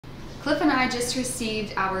Cliff and I just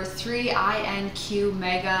received our 3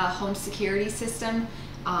 INQMEGA home security system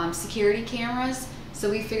security cameras. So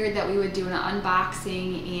we figured that we would do an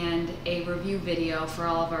unboxing and a review video for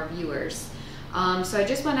all of our viewers. So I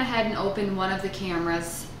just went ahead and opened one of the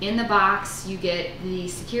cameras. In the box you get the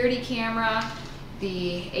security camera,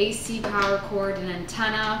 the AC power cord, an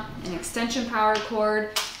antenna, an extension power cord,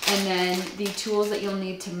 and then the tools that you'll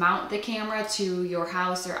need to mount the camera to your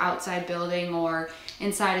house or outside building or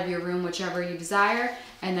inside of your room, whichever you desire.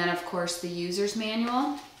 And then of course the user's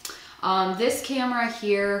manual. This camera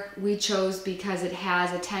here we chose because it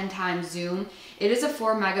has a 10x zoom. It is a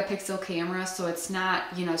 4 megapixel camera, so it's not,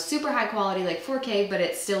 you know, super high quality like 4K, but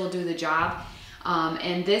it still will do the job.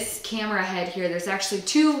 And this camera head here, there's actually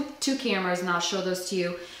two cameras, and I'll show those to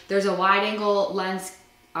you. There's a wide angle lens,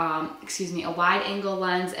 a wide angle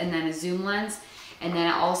lens, and then a zoom lens. And then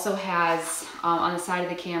it also has, on the side of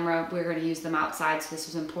the camera, we're going to use them outside, so this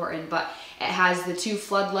was important, but it has the 2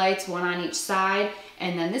 floodlights, one on each side.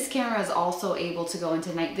 And then this camera is also able to go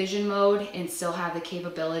into night vision mode and still have the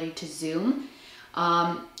capability to zoom.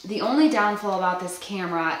 The only downfall about this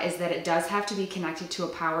camera is that it does have to be connected to a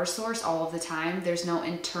power source all of the time. There's no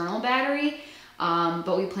internal battery,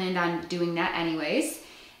 but we planned on doing that anyways.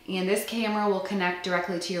 And this camera will connect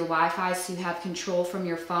directly to your Wi-Fi, so you have control from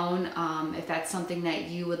your phone if that's something that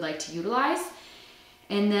you would like to utilize.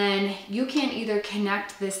 And then you can either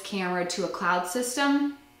connect this camera to a cloud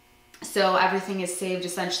system, so everything is saved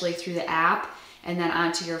essentially through the app and then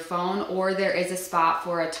onto your phone, or there is a spot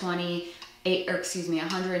for a 128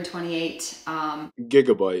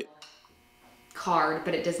 gigabyte card,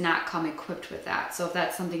 but it does not come equipped with that. So if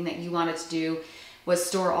that's something that you wanted to do, was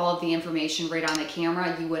store all of the information right on the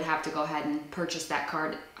camera, you would have to go ahead and purchase that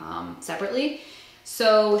card separately.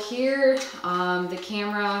 So here, the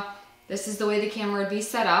camera, this is the way the camera would be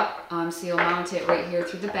set up. So you'll mount it right here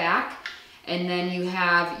through the back. And then you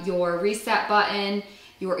have your reset button,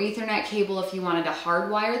 your Ethernet cable if you wanted to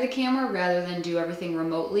hardwire the camera rather than do everything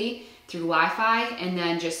remotely through Wi-Fi, and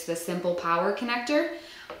then just the simple power connector.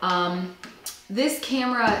 This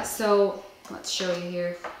camera, so let's show you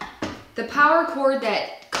here. The power cord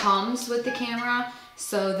that comes with the camera,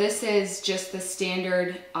 so this is just the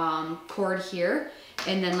standard cord here.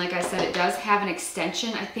 And then like I said, it does have an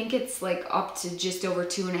extension. I think it's like up to just over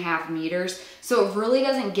 2.5 meters. So it really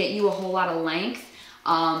doesn't get you a whole lot of length.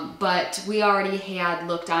 But we already had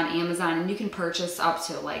looked on Amazon, and you can purchase up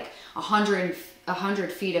to like 100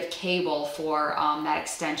 feet of cable for that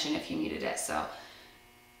extension if you needed it. So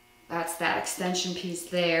that's that extension piece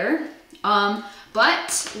there.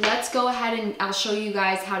 But let's go ahead and I'll show you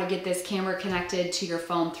guys how to get this camera connected to your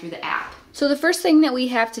phone through the app. So the first thing that we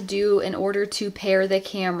have to do in order to pair the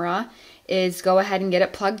camera is go ahead and get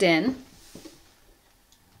it plugged in.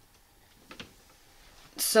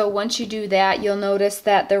 So once you do that, you'll notice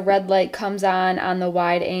that the red light comes on the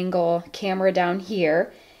wide angle camera down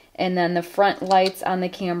here, and then the front lights on the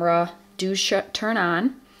camera do turn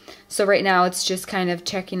on. So right now it's just kind of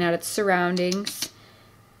checking out its surroundings.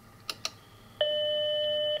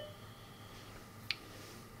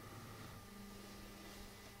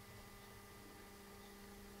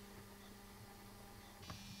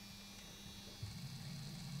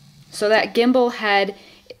 So that gimbal head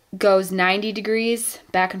goes 90 degrees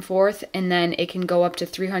back and forth, and then it can go up to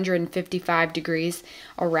 355 degrees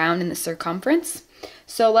around in the circumference.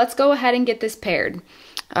 So let's go ahead and get this paired.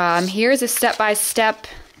 Here's a step-by-step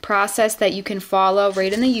process that you can follow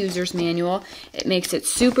right in the user's manual. It makes it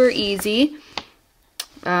super easy.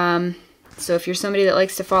 So if you're somebody that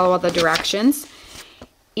likes to follow all the directions.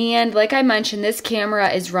 And like I mentioned, this camera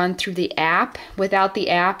is run through the app. Without the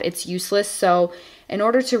app, it's useless. So in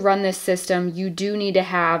order to run this system, you do need to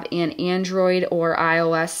have an Android or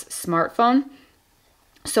iOS smartphone.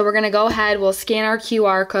 So we're going to go ahead, we'll scan our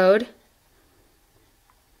QR code.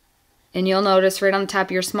 And you'll notice right on the top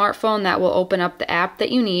of your smartphone that will open up the app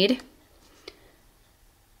that you need.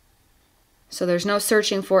 So there's no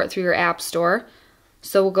searching for it through your app store.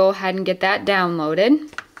 So we'll go ahead and get that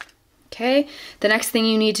downloaded. Okay, the next thing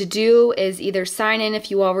you need to do is either sign in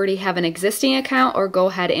if you already have an existing account, or go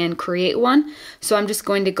ahead and create one. So I'm just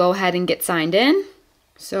going to go ahead and get signed in.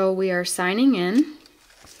 So we are signing in.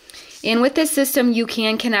 And with this system, you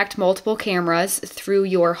can connect multiple cameras through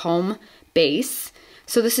your home base.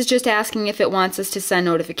 So this is just asking if it wants us to send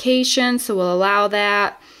notifications, so we'll allow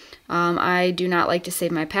that. I do not like to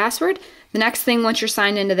save my password. The next thing, once you're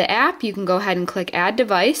signed into the app, you can go ahead and click Add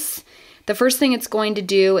Device. The first thing it's going to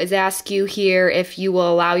do is ask you here if you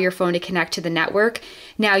will allow your phone to connect to the network.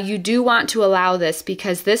 Now you do want to allow this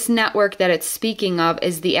because this network that it's speaking of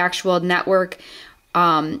is the actual network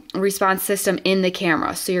response system in the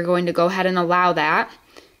camera. So you're going to go ahead and allow that.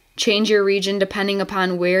 Change your region depending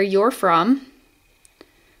upon where you're from.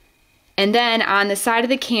 And then on the side of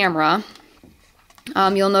the camera,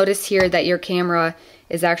 you'll notice here that your camera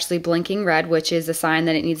is actually blinking red, which is a sign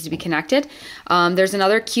that it needs to be connected. There's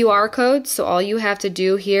another QR code, so all you have to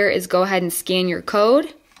do here is go ahead and scan your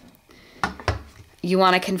code. You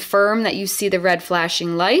want to confirm that you see the red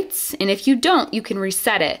flashing lights, and if you don't, you can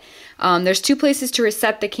reset it. There's two places to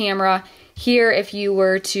reset the camera. Here, if you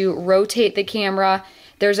were to rotate the camera,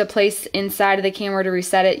 there's a place inside of the camera to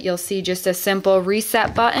reset it. You'll see just a simple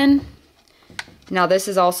reset button. Now this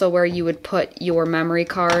is also where you would put your memory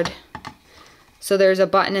card. So there's a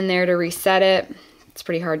button in there to reset it. It's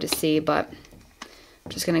pretty hard to see, but I'm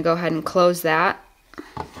just going to go ahead and close that.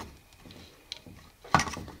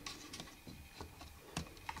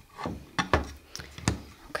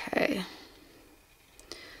 Okay.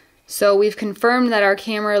 So we've confirmed that our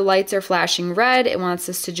camera lights are flashing red. It wants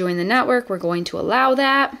us to join the network. We're going to allow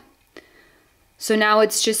that. So now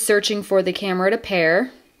it's just searching for the camera to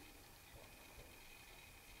pair.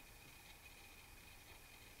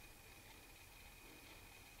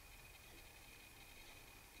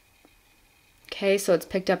 Okay, so it's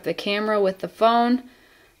picked up the camera with the phone,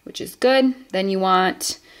 which is good. Then you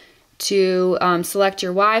want to select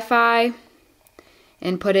your Wi-Fi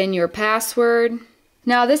and put in your password.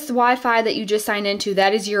 Now this Wi-Fi that you just signed into,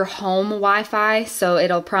 that is your home Wi-Fi, so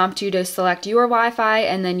it'll prompt you to select your Wi-Fi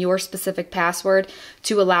and then your specific password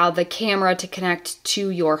to allow the camera to connect to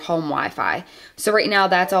your home Wi-Fi. So right now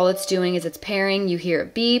that's all it's doing, is it's pairing. You hear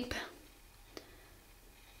it beep.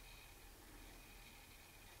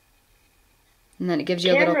 And then it gives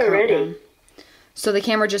you a little countdown. Ready. So the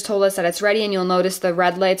camera just told us that it's ready, and you'll notice the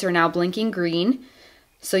red lights are now blinking green.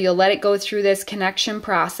 So you'll let it go through this connection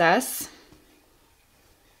process.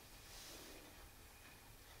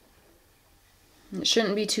 It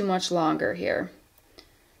shouldn't be too much longer here.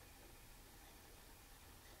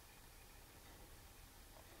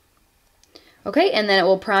 Okay, and then it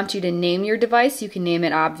will prompt you to name your device. You can name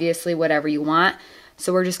it obviously whatever you want.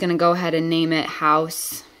 So we're just going to go ahead and name it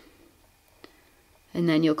House. And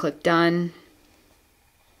then you'll click Done.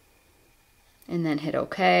 And then hit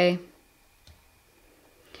OK.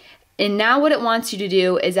 And now what it wants you to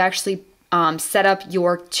do is actually set up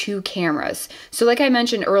your two cameras. So like I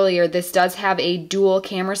mentioned earlier, this does have a dual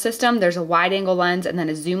camera system. There's a wide angle lens and then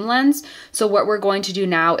a zoom lens. So what we're going to do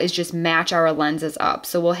now is just match our lenses up.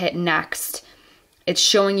 So we'll hit Next. It's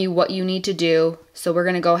showing you what you need to do. So we're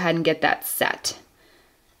going to go ahead and get that set.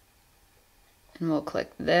 And we'll click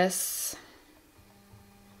this.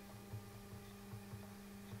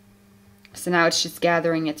 So now it's just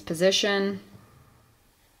gathering its position.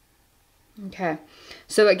 Okay,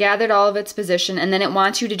 so it gathered all of its position, and then it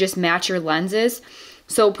wants you to just match your lenses.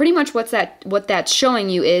 So pretty much what that's showing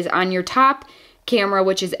you is on your top camera,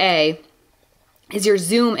 which is A, is your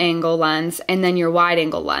zoom angle lens and then your wide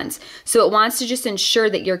angle lens. So it wants to just ensure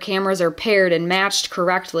that your cameras are paired and matched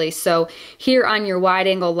correctly. So here on your wide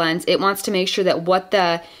angle lens, it wants to make sure that what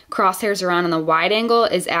the crosshairs are on the wide angle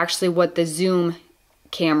is actually what the zoom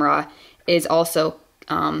camera is also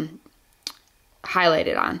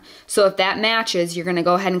highlighted on. So if that matches, you're going to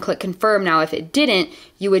go ahead and click confirm. Now if it didn't,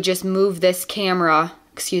 you would just move this camera,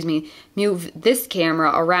 move this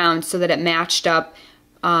camera around so that it matched up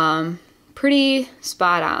pretty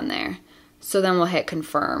spot on there. So then we'll hit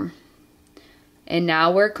confirm. And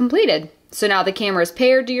now we're completed. So now the camera is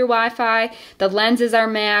paired to your Wi-Fi, the lenses are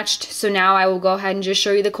matched. So now I will go ahead and just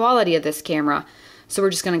show you the quality of this camera. So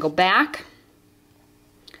we're just going to go back.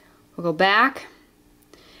 We'll go back,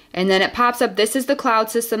 and then it pops up. This is the cloud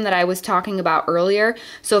system that I was talking about earlier.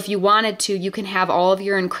 So if you wanted to, you can have all of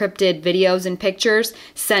your encrypted videos and pictures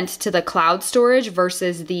sent to the cloud storage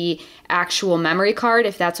versus the actual memory card.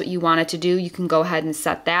 If that's what you wanted to do, you can go ahead and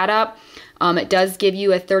set that up. It does give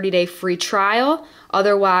you a 30-day free trial.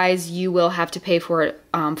 Otherwise, you will have to pay for it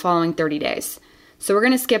following 30 days. So we're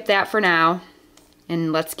going to skip that for now,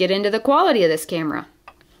 and let's get into the quality of this camera.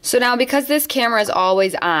 So now because this camera is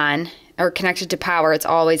always on, or connected to power, it's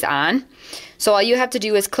always on. So all you have to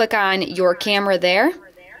do is click on your camera there,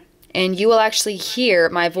 and you will actually hear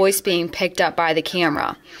my voice being picked up by the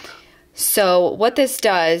camera. So what this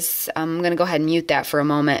does, I'm going to go ahead and mute that for a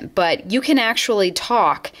moment, but you can actually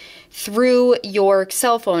talk through your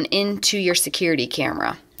cell phone into your security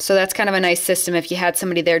camera. So that's kind of a nice system if you had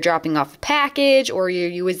somebody there dropping off a package, or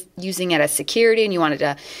you was using it as security and you wanted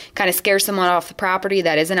to kind of scare someone off the property.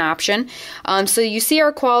 That is an option. So you see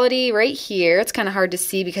our quality right here. It's kind of hard to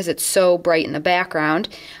see because it's so bright in the background.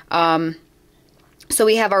 So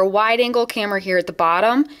we have our wide angle camera here at the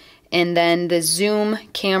bottom, and then the zoom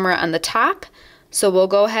camera on the top. So we'll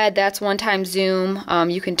go ahead, that's one-time zoom.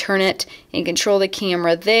 You can turn it and control the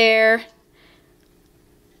camera there.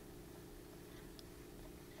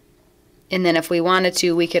 And then if we wanted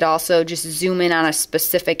to, we could also just zoom in on a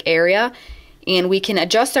specific area. And we can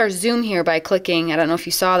adjust our zoom here by clicking, I don't know if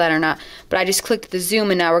you saw that or not, but I just clicked the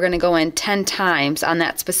zoom and now we're going to go in 10 times on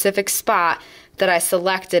that specific spot that I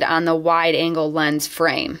selected on the wide angle lens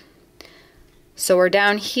frame. So we're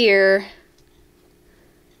down here.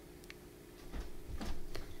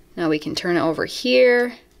 Now we can turn it over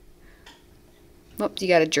here. Whoops, you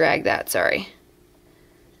got to drag that, sorry.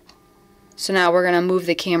 So now we're going to move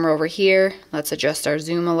the camera over here. Let's adjust our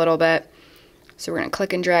zoom a little bit. So we're going to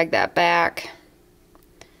click and drag that back.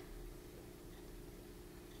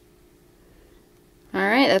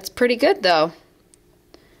 Alright, that's pretty good though.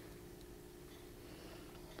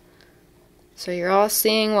 So you're all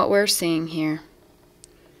seeing what we're seeing here.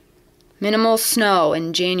 Minimal snow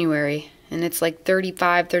in January, and it's like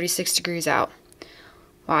 35, 36 degrees out.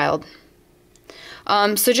 Wild.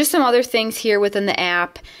 So just some other things here within the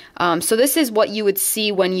app. So this is what you would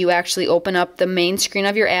see when you actually open up the main screen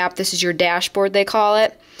of your app. This is your dashboard, they call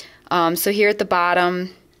it. So here at the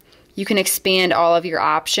bottom, you can expand all of your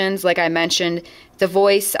options. Like I mentioned, the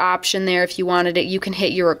voice option there, if you wanted it, you can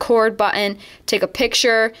hit your record button, take a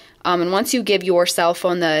picture, and once you give your cell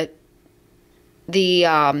phone the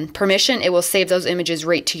permission, it will save those images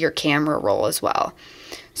right to your camera roll as well.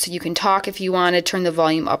 So you can talk if you want to, turn the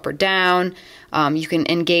volume up or down. You can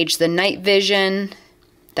engage the night vision,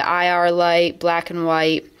 the IR light, black and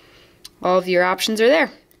white. All of your options are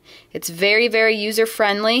there. It's very, very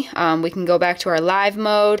user-friendly. We can go back to our live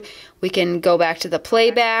mode. We can go back to the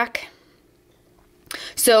playback.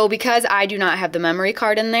 So because I do not have the memory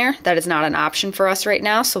card in there, that is not an option for us right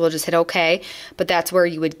now, so we'll just hit OK, but that's where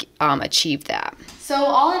you would achieve that. So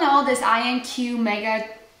all in all, this INQ Mega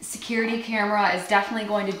security camera is definitely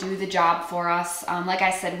going to do the job for us. Like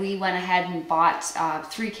I said, we went ahead and bought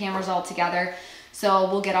 3 cameras all together, so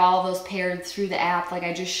we'll get all of those paired through the app like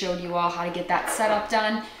I just showed you all how to get that setup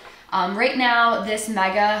done. Right now, this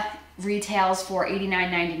Mega retails for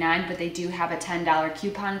 $89.99, but they do have a $10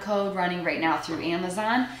 coupon code running right now through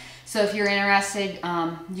Amazon. So if you're interested,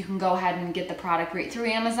 you can go ahead and get the product right through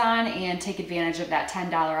Amazon and take advantage of that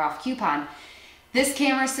 $10 off coupon. This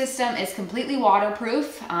camera system is completely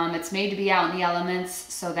waterproof. It's made to be out in the elements,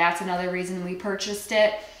 so that's another reason we purchased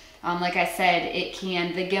it. Like I said,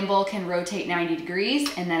 the gimbal can rotate 90 degrees,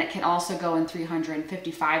 and then it can also go in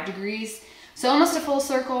 355 degrees. So almost a full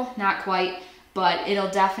circle, not quite, but it'll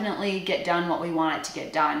definitely get done what we want it to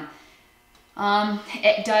get done.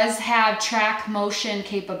 It does have track motion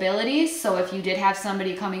capabilities, so if you did have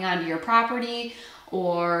somebody coming onto your property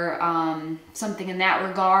or something in that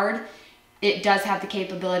regard, it does have the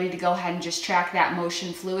capability to go ahead and just track that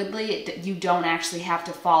motion fluidly. You don't actually have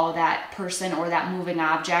to follow that person or that moving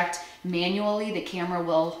object manually. The camera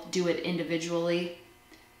will do it individually.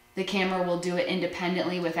 The camera will do it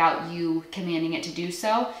independently without you commanding it to do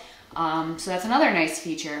so. So that's another nice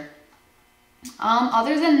feature.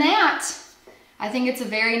 Other than that, I think it's a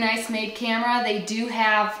very nice made camera. They do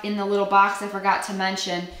have in the little box, I forgot to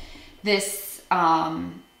mention, this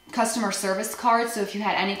customer service card. So if you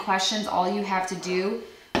had any questions, all you have to do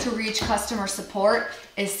to reach customer support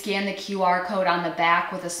is scan the QR code on the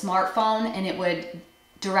back with a smartphone, and it would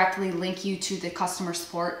directly link you to the customer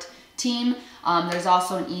support team. There's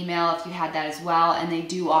also an email if you had that as well, and they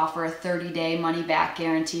do offer a 30-day money-back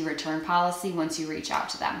guarantee return policy once you reach out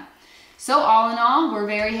to them. So all in all, we're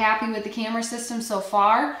very happy with the camera system so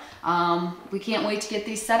far. We can't wait to get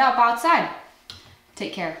these set up outside.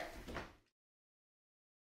 Take care.